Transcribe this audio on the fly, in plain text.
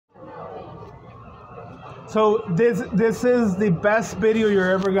So this is the best video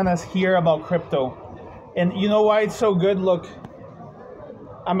you're ever gonna hear about crypto, and you know why it's so good? Look,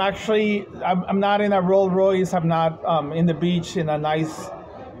 I'm not in a Rolls Royce. I'm not in the beach in a nice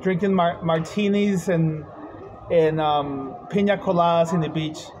drinking martinis and pina coladas in the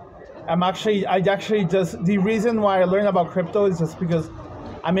beach. The reason why I learned about crypto is just because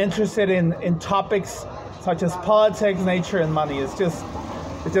I'm interested in topics such as politics, nature, and money. It's just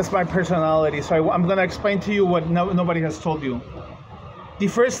my personality. So I'm gonna explain to you what nobody has told you. The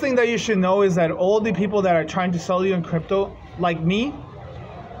first thing that you should know is that all the people that are trying to sell you in crypto, like me,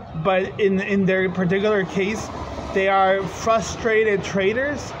 but in their particular case, they are frustrated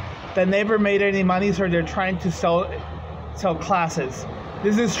traders that never made any money, so they're trying to sell classes.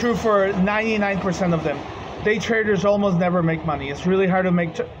 This is true for 99% of them. Day traders almost never make money. It's really hard to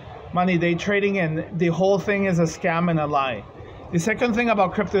make money day trading, and the whole thing is a scam and a lie. The second thing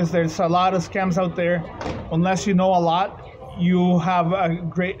about crypto is there's a lot of scams out there. Unless you know a lot, you have a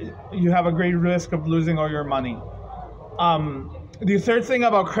great risk of losing all your money. The third thing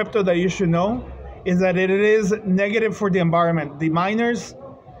about crypto that you should know is that it is negative for the environment. The miners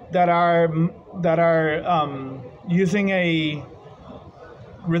that are using a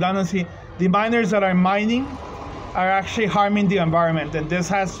redundancy, the miners that are mining are actually harming the environment, and this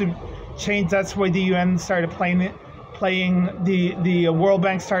has to change. That's why the UN started playing the World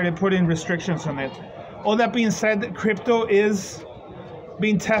Bank started putting restrictions on it. All that being said, crypto is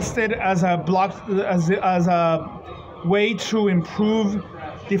being tested as a way to improve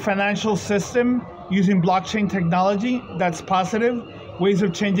the financial system using blockchain technology. That's positive. Ways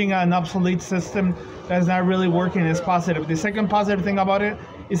of changing an obsolete system that's not really working is positive. The second positive thing about it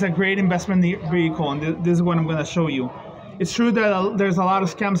is a great investment vehicle, and this is what I'm going to show you. It's true that there's a lot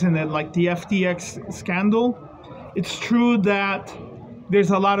of scams in it, like the FTX scandal. It's true that there's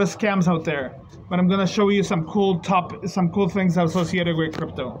a lot of scams out there, but I'm going to show you some cool things associated with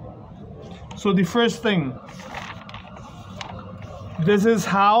crypto. So the first thing, this is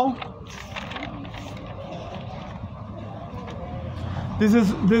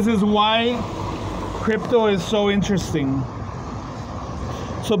why crypto is so interesting.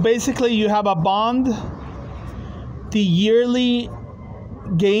 So basically you have a bond. The yearly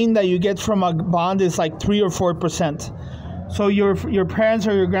gain that you get from a bond is like 3 or 4%. So your parents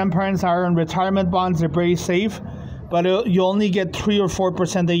or your grandparents are in retirement bonds, they're very safe, but you only get 3 or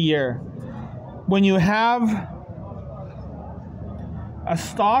 4% a year. When you have a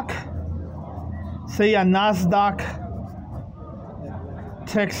stock, say a NASDAQ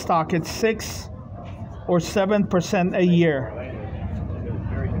tech stock, it's 6 or 7% a year.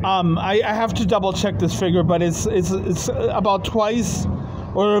 I have to double check this figure, but it's about twice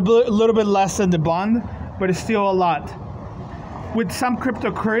or a little bit less than the bond, but it's still a lot. With some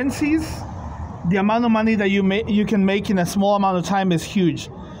cryptocurrencies, the amount of money that you can make in a small amount of time is huge.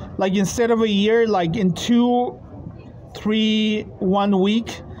 Like instead of a year, like in 2, 3, 1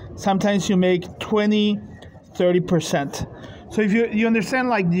 week, sometimes you make 20, 30%. So if you understand,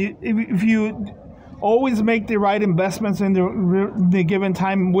 like if you always make the right investments in the given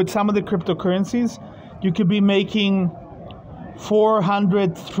time with some of the cryptocurrencies, you could be making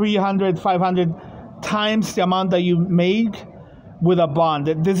 400, 300, 500 times the amount that you make with a bond.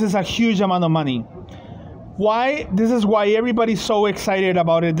 This is a huge amount of money. Why? This is why everybody's so excited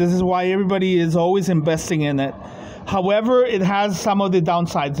about it. This is why everybody is always investing in it. However, it has some of the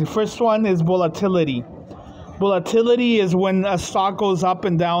downsides. The first one is volatility. Volatility is when a stock goes up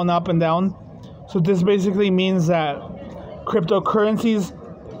and down, up and down. So this basically means that cryptocurrencies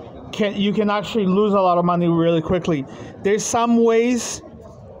you can actually lose a lot of money really quickly. There's some ways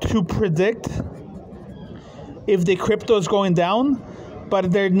to predict if the crypto is going down,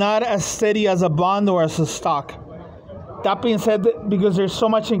 but they're not as steady as a bond or as a stock. That being said, because there's so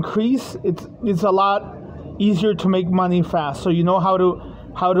much increase, it's a lot easier to make money fast. So you know how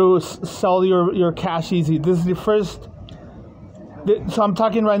to sell your cash easy. This is the first. So I'm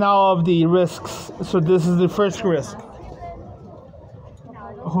talking right now of the risks. So this is the first risk.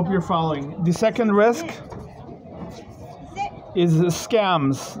 I hope you're following. The second risk is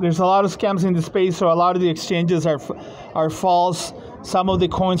scams. There's a lot of scams in the space, so a lot of the exchanges are false. Some of the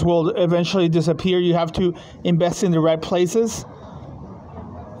coins will eventually disappear. You have to invest in the right places.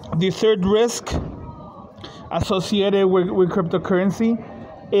 The third risk associated with cryptocurrency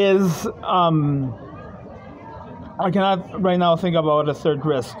is I cannot right now think about a third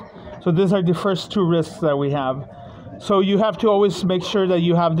risk. So these are the first two risks that we have. So you have to always make sure that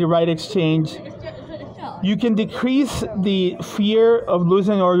you have the right exchange. You can decrease the fear of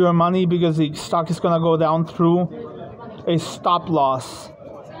losing all your money because the stock is going to go down through a stop loss.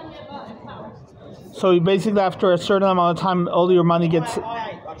 So basically, after a certain amount of time, all your money gets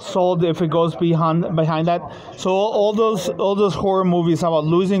sold if it goes behind that. So all those horror movies about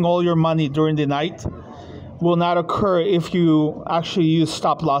losing all your money during the night will not occur if you actually use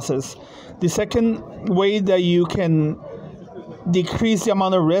stop losses. The second way that you can decrease the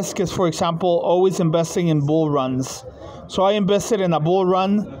amount of risk is, for example, always investing in bull runs. So I invested in a bull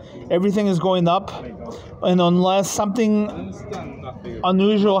run. Everything is going up, and unless something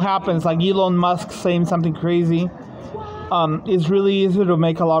unusual happens, like Elon Musk saying something crazy, it's really easy to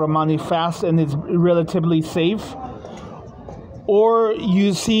make a lot of money fast, and it's relatively safe. Or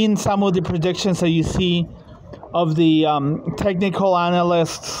you've seen some of the predictions that you see of the technical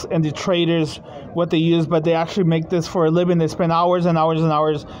analysts and the traders, what they use, but they actually make this for a living. They spend hours and hours and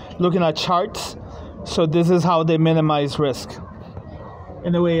hours looking at charts. So this is how they minimize risk.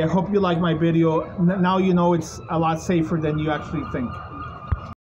 Anyway, I hope you like my video. Now you know it's a lot safer than you actually think.